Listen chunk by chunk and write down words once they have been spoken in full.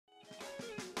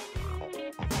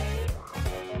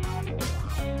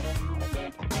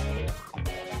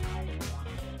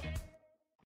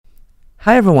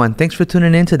Hi everyone, thanks for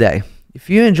tuning in today. If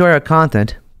you enjoy our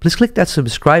content, please click that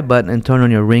subscribe button and turn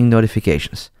on your ring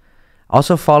notifications.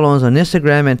 Also follow us on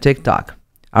Instagram and TikTok.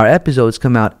 Our episodes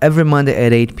come out every Monday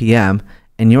at 8 p.m.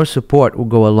 and your support will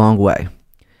go a long way.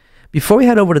 Before we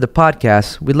head over to the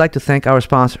podcast, we'd like to thank our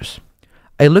sponsors.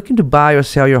 Are you looking to buy or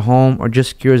sell your home or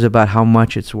just curious about how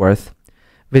much it's worth?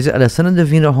 Visit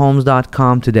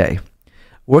AlessandroDivinoHomes.com today.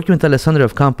 Working with Alessandro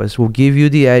of Compass will give you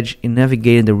the edge in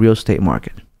navigating the real estate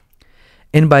market.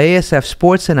 And by ASF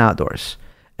Sports and Outdoors.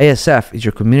 ASF is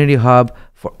your community hub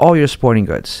for all your sporting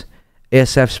goods.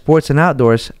 ASF Sports and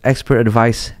Outdoors, expert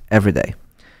advice every day.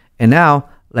 And now,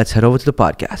 let's head over to the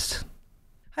podcast.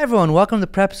 Hi everyone, welcome to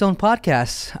PrepZone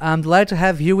Podcast. I'm delighted to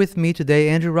have here with me today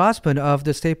Andrew Rossman of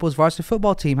the Staples varsity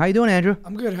football team. How you doing, Andrew?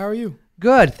 I'm good. How are you?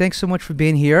 Good. Thanks so much for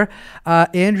being here.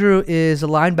 Andrew is a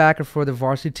linebacker for the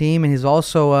varsity team, and he's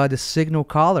also the signal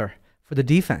caller for the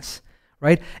defense,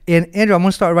 right? And Andrew, I'm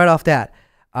going to start right off that.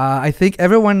 I think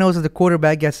everyone knows that the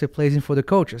quarterback gets the plays in for the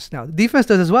coaches. Now, the defense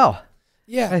does as well.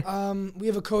 Yeah. We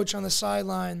have a coach on the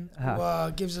sideline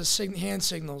who gives us hand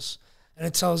signals, and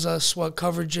it tells us what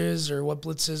coverages or what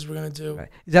blitzes we're going to do. Right.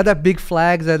 Is that big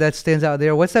flag that stands out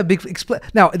there? What's that big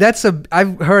Now,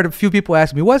 I've heard a few people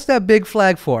ask me, what's that big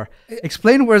flag for?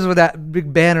 Explain where's that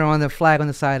big banner on the flag on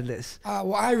the side of this.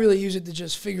 Well, I really use it to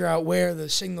just figure out where the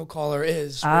signal caller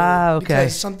is. Okay.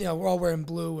 Because we're all wearing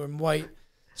blue and white.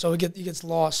 So it gets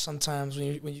lost sometimes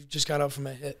when you just got up from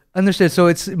a hit. Understood. So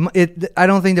I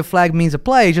don't think the flag means a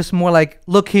play. It's just more like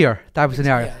look here type of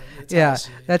scenario. Yeah,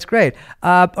 that's great.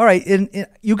 All right, and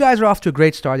you guys are off to a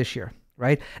great start this year,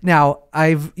 right? Now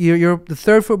you're the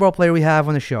third football player we have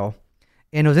on the show,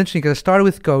 and it was interesting because I started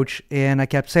with Coach, and I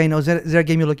kept saying, is there a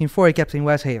game you're looking for? He kept saying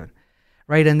West Haven,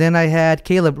 right? And then I had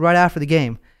Caleb right after the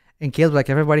game. And Caleb's like,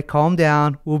 everybody calm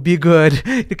down, we'll be good.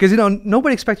 Because,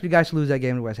 nobody expected you guys to lose that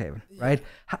game to West Haven, right?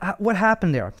 What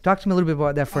happened there? Talk to me a little bit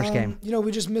about that first game.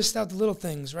 We just missed out the little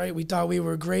things, right? We thought we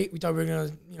were great. We thought we were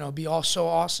going to, be all so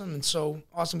awesome and so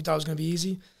awesome. We thought it was going to be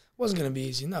easy. It wasn't going to be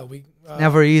easy. No,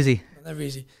 never easy. Never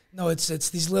easy. No, it's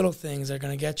these little things that are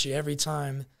going to get you every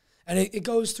time. And it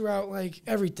goes throughout,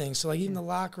 everything. So, even the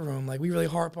locker room, we really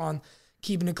harp on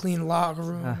keeping a clean locker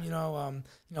room,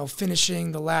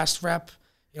 finishing the last rep.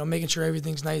 Making sure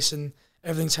everything's nice and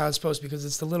everything's how it's supposed to be, because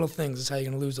it's the little things that's how you're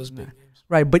going to lose those big games.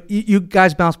 Right, but you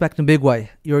guys bounced back in a big way.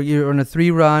 You're on a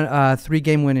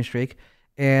 3-game winning streak.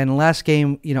 And last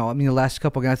game, the last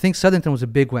couple games, I think Southington was a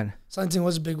big win. Southington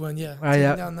was a big win, yeah. Right,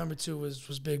 down number 2 was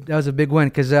big. That was a big win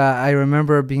because I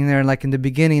remember being there, in the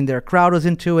beginning, their crowd was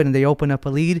into it, and they opened up a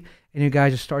lead, and you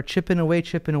guys just start chipping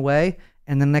away,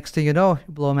 and the next thing you know,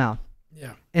 you blow them out.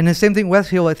 Yeah. And the same thing, West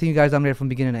Hill, I think you guys dominated from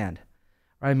beginning to end.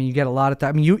 Right? You get a lot of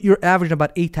time. You're averaging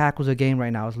about 8 tackles a game right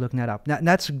now. I was looking that up.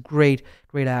 That's a great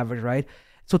average, right?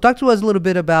 So talk to us a little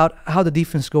bit about how the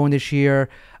defense is going this year,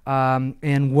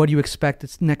 and what do you expect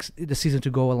the season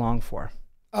to go along for?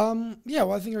 I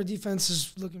think our defense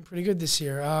is looking pretty good this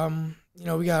year.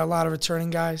 We got a lot of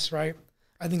returning guys, right?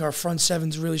 I think our front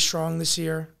seven's really strong this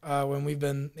year, when we've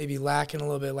been maybe lacking a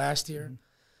little bit last year. Mm-hmm.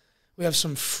 We have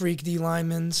some freak D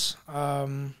linemen.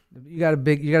 You got a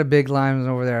big lineman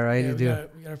over there, right? Yeah, you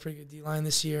we got a pretty good D line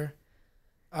this year.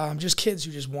 Just kids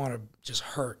who just want to just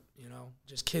hurt,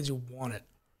 just kids who want it.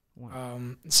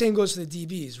 Same goes for the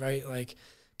DBs, right?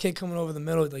 Kid coming over the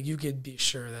middle, you could be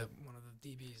sure that one of the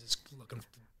DBs is looking to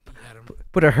at him.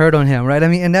 Put a hurt on him, right? I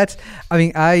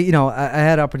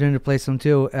had the opportunity to play some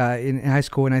too in high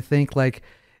school, and I think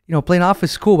playing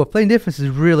offense is cool, but playing defense is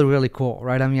really, really cool,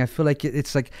 right? I feel like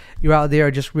it's like you're out there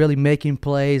just really making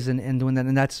plays and doing that,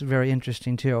 and that's very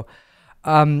interesting too.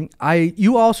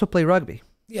 You also play rugby,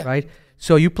 yeah, right?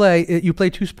 So you play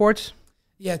 2 sports?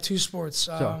 Yeah, 2 sports,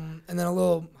 and then a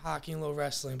little hockey and a little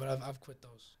wrestling, but I've quit those.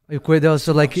 You quit those,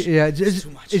 so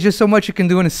it's just so much you can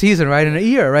do in a season, right? In a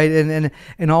year, right?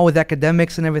 And all with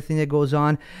academics and everything that goes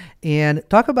on. And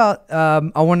talk about,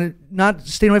 I want to not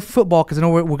stay away from football because I know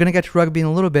we're going to get to rugby in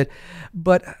a little bit,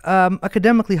 but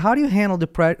academically, how do you handle the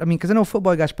practice? Because I know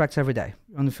football guys practice every day,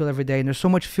 on the field every day, and there's so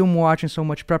much film watching, so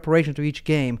much preparation to each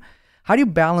game. How do you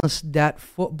balance that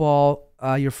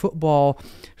your football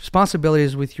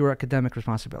responsibilities with your academic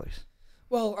responsibilities?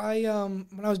 Well,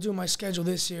 when I was doing my schedule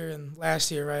this year and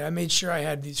last year, right, I made sure I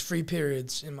had these free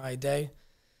periods in my day.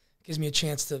 It gives me a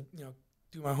chance to,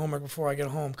 do my homework before I get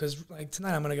home. Because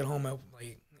tonight I'm gonna get home at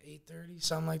 8:30,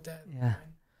 something like that. Yeah.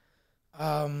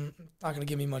 Not gonna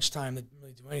give me much time to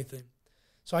really do anything.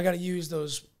 So I got to use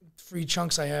those free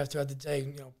chunks I have throughout the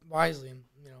day, wisely, and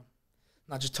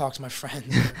not just talk to my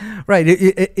friends.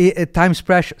 Right. Time's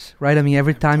precious, right?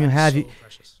 Every time you have, so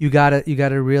you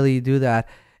gotta really do that.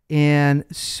 And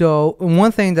so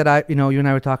one thing that you and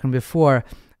I were talking before,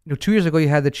 2 years ago, you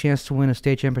had the chance to win a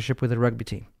state championship with a rugby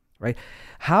team, right?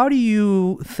 How do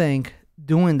you think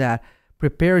doing that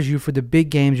prepares you for the big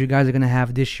games you guys are going to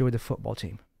have this year with the football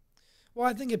team? Well,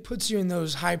 I think it puts you in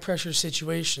those high pressure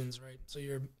situations, right? So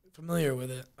you're familiar with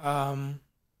it.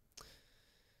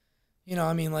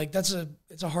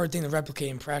 It's a hard thing to replicate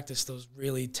in practice, those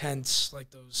really tense, like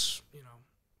those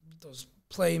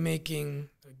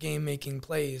game-making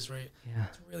plays, right? Yeah.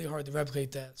 It's really hard to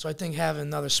replicate that. So I think having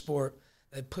another sport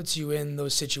that puts you in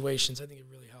those situations, I think it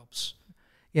really helps.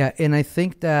 Yeah, and I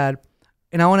think that,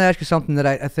 and I want to ask you something that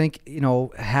I think,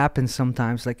 happens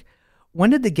sometimes. Like, when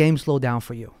did the game slow down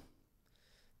for you?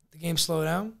 The game slow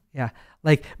down? Yeah,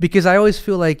 because I always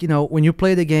feel like, when you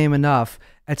play the game enough,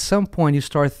 at some point you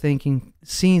start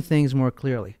seeing things more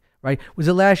clearly, right? Was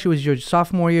it last year, was your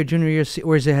sophomore year, junior year,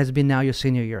 or has been now your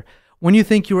senior year? When you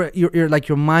think you're like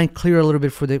your mind clear a little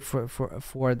bit for the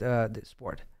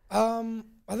sport?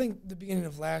 I think the beginning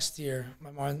of last year,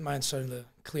 my mind started to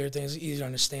clear things, easier to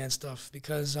understand stuff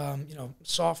because,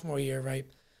 sophomore year, right,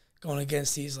 going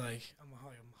against these, like, I'm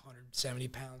 170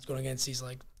 pounds, going against these,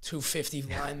 like, 250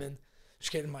 linemen,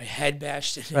 just getting my head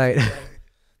bashed in. Right.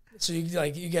 So you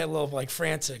get a little, like,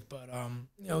 frantic, but,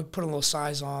 put a little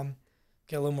size on,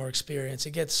 get a little more experience.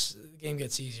 The game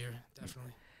gets easier,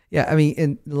 definitely. Yeah, I mean,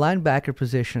 in the linebacker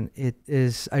position,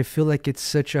 I feel like it's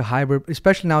such a hybrid,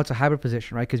 especially now it's a hybrid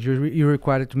position, right? Because you're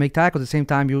required to make tackles at the same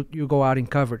time you go out in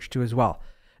coverage too as well.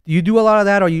 Do you do a lot of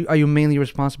that, or are you mainly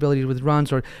responsibilities with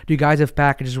runs, or do you guys have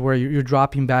packages where you're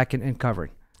dropping back and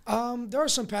covering? There are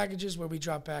some packages where we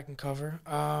drop back and cover.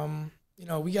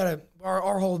 We gotta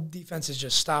our whole defense is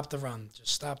just stop the run.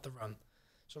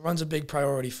 So run's a big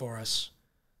priority for us.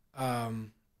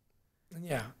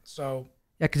 Yeah,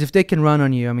 because if they can run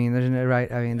on you, I mean, isn't it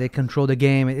right? I mean, they control the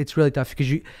game. It's really tough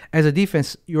because as a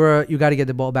defense, you got to get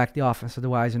the ball back to the offense.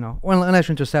 Otherwise, or unless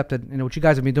you're intercepted, which you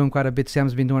guys have been doing quite a bit.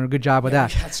 Sam's been doing a good job with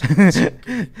that.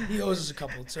 He owes us a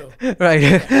couple too. Right.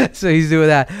 Yeah. So he's doing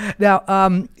that. Now,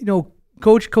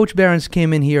 Coach Behrens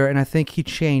came in here, and I think he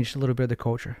changed a little bit of the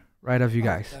culture, right, of you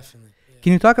guys. Definitely. Yeah.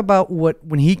 Can you talk about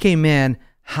when he came in?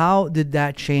 How did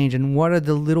that change, and what are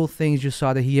the little things you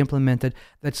saw that he implemented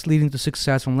that's leading to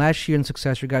success from last year and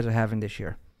success you guys are having this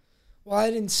year? Well,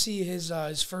 I didn't see his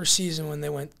first season when they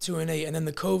went 2-8, and then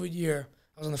the COVID year,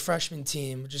 I was on the freshman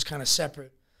team, which is kind of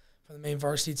separate from the main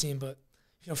varsity team. But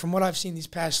from what I've seen these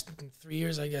past 3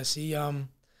 years, I guess he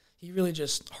really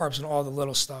just harps on all the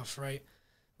little stuff, right?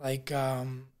 Like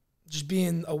just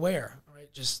being aware,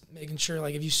 right? Just making sure,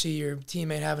 like, if you see your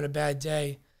teammate having a bad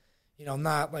day,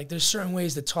 not like there's certain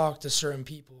ways to talk to certain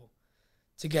people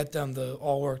to get them to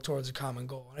all work towards a common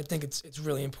goal. And I think it's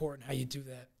really important how you do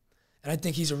that. And I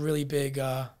think he's a really big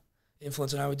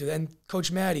influence on how we do that. And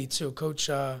Coach Maddie too.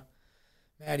 Coach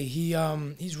Maddie,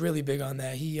 he's really big on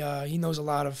that. He knows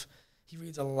he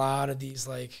reads a lot of these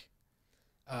like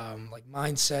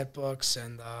mindset books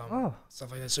and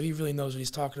stuff like that. So he really knows what he's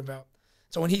talking about.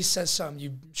 So when he says something,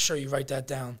 you write that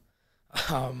down.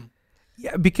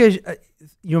 Yeah, because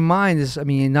your mind is, I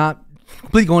mean, not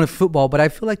completely going to football, but I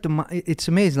feel like it's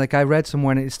amazing. Like, I read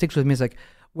somewhere, and it sticks with me. It's like,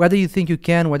 whether you think you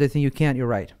can, whether you think you can't, you're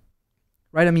right.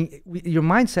 Right? I mean, your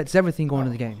mindset's everything going to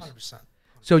the games. 100%.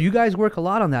 So you guys work a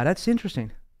lot on that. That's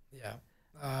interesting. Yeah.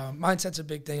 Mindset's a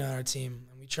big thing on our team,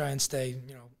 and we try and stay,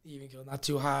 even, not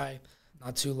too high,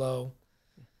 not too low.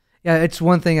 Yeah, it's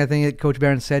one thing I think that Coach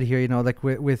Barron said here, like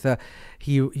with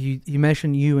he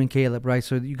mentioned you and Caleb, right?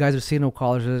 So you guys are signal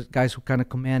callers, guys who kind of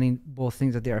commanding both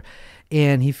things that there.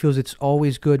 And he feels it's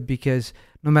always good because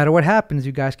no matter what happens,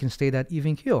 you guys can stay that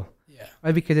even keel. Yeah.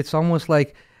 Right? Because it's almost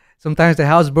like sometimes the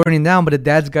house burning down, but the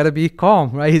dad's got to be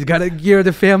calm, right? He's got to gear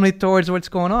the family towards what's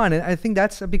going on. And I think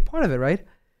that's a big part of it, right?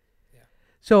 Yeah.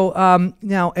 So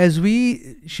now as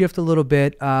we shift a little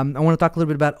bit, I want to talk a little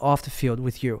bit about off the field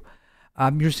with you.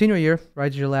 Your senior year,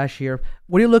 right? Your last year.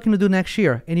 What are you looking to do next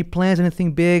year? Any plans,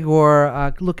 anything big,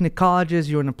 or looking at colleges?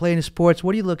 You're going to play any sports?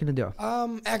 What are you looking to do?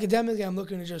 Academically, I'm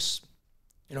looking to just,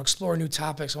 explore new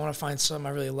topics. I want to find something I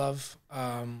really love.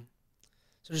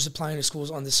 So just applying to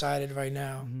schools undecided right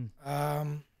now.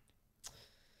 Mm-hmm.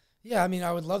 Yeah, I mean,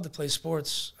 I would love to play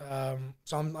sports.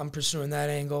 So I'm pursuing that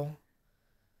angle.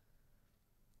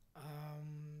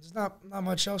 There's not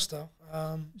much else though.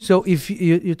 So if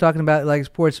you're talking about like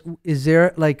sports, is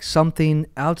there like something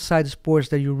outside sports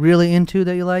that you're really into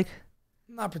that you like?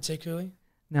 Not particularly.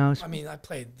 No. I mean, I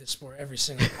played this sport every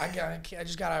single. I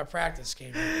just got out of practice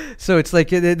game. So it's like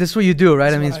this is what you do,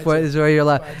 right? I mean, sport is where you're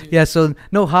like, yeah. So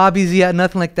no hobbies yet,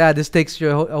 nothing like that. This takes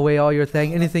away all your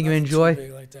thing. Anything you enjoy? Too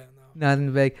big like that, no.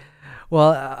 Nothing big.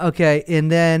 Well, okay.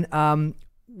 And then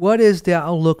what is the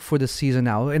outlook for the season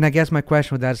now? And I guess my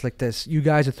question with that is like this. You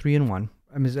guys are 3-1.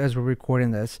 I mean, as we're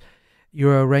recording this.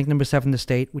 You're ranked number 7 in the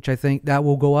state, which I think that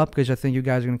will go up because I think you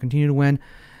guys are going to continue to win.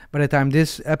 By the time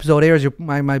this episode airs, you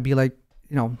might be like,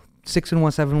 6-1,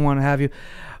 7-1, what have you.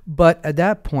 But at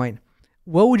that point,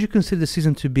 what would you consider the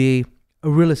season to be a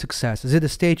real success? Is it the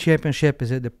state championship?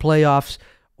 Is it the playoffs?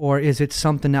 Or is it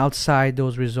something outside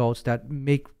those results that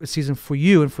make a season for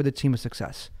you and for the team a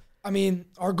success? I mean,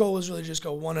 our goal is really just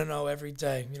go 1-0 every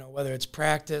day. Whether it's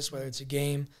practice, whether it's a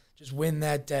game, just win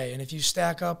that day. And if you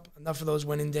stack up enough of those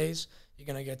winning days, you're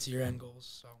going to get to your end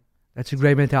goals. So that's a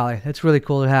great mentality. That's really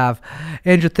cool to have.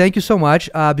 Andrew, thank you so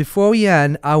much. Before we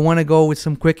end, I want to go with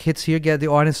some quick hits here, get the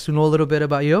audience to know a little bit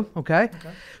about you, okay?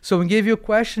 So we give you a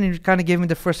question, and you kind of give me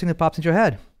the first thing that pops into your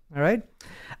head, all right?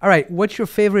 All right, what's your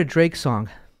favorite Drake song?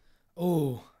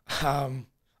 Oh, I'll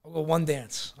go One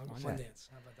Dance. How about that?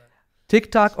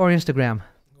 TikTok or Instagram?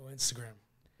 I'll go Instagram.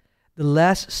 The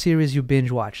last series you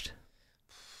binge watched?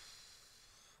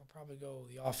 I'll probably go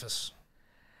The Office.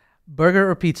 Burger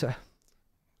or pizza?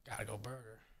 Gotta go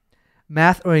burger.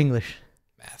 Math or English?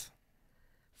 Math.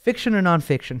 Fiction or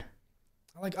nonfiction?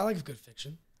 I like good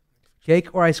fiction.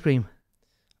 Cake or ice cream?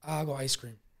 I'll go ice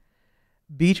cream.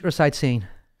 Beach or sightseeing?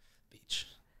 Beach.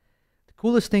 The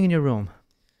coolest thing in your room?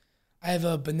 I have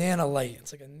a banana light.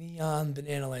 It's like a neon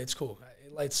banana light. It's cool.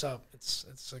 It lights up. It's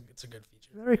a good feature.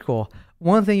 Very cool.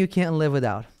 One thing you can't live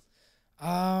without?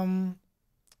 I'm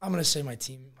gonna say my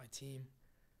team.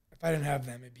 If I didn't have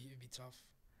them, it'd be tough.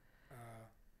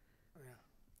 Yeah.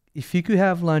 If you could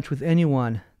have lunch with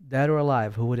anyone, dead or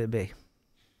alive, who would it be?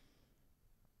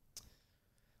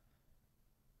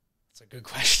 That's a good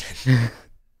question.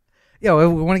 Yeah, we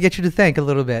want to get you to think a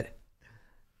little bit.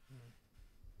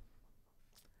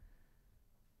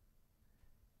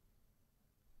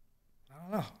 I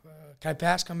don't know. Can I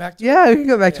pass? Come back to it? Yeah, you can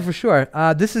go back to for sure.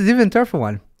 This is even a tougher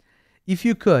one. If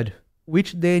you could,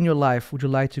 which day in your life would you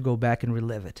like to go back and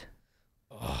relive it?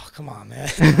 Oh, come on, man.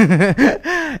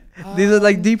 These are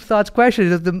like deep thoughts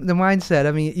questions, the mindset.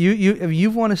 I mean,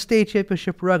 you've won a state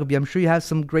championship rugby. I'm sure you have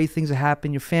some great things that happen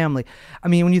in your family. I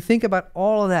mean, when you think about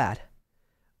all of that,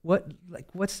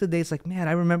 what's the day? It's like, man,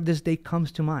 I remember this day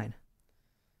comes to mind.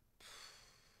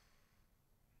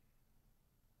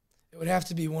 It would have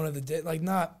to be one of the days, like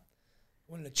not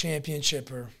winning a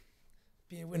championship or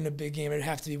winning a big game. It'd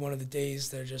have to be one of the days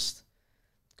that just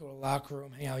go to the locker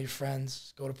room, hang out with your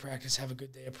friends, go to practice, have a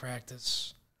good day of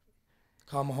practice,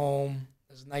 come home,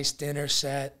 there's a nice dinner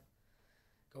set,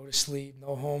 go to sleep,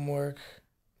 no homework.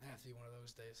 It'd have to be one of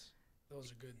those days.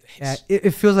 Those are good days. Yeah,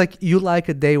 it feels like you like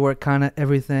a day where kind of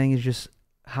everything is just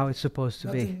how it's supposed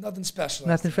to be. Nothing special.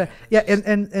 Nothing special. Yeah,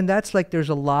 and that's like there's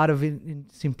a lot of in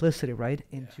simplicity, right?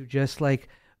 Into just like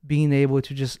being able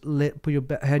to just put your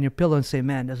head on your pillow and say,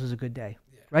 man, this was a good day,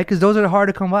 right? Because those are hard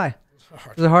to come by.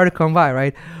 Those are hard to come by,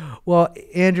 right? Well,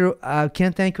 Andrew, I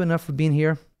can't thank you enough for being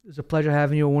here. It was a pleasure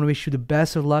having you. I want to wish you the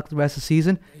best of luck the rest of the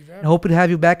season. And hope to have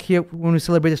you back here when we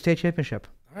celebrate the state championship.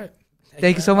 All right.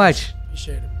 Thank you so much.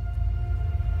 Appreciate it.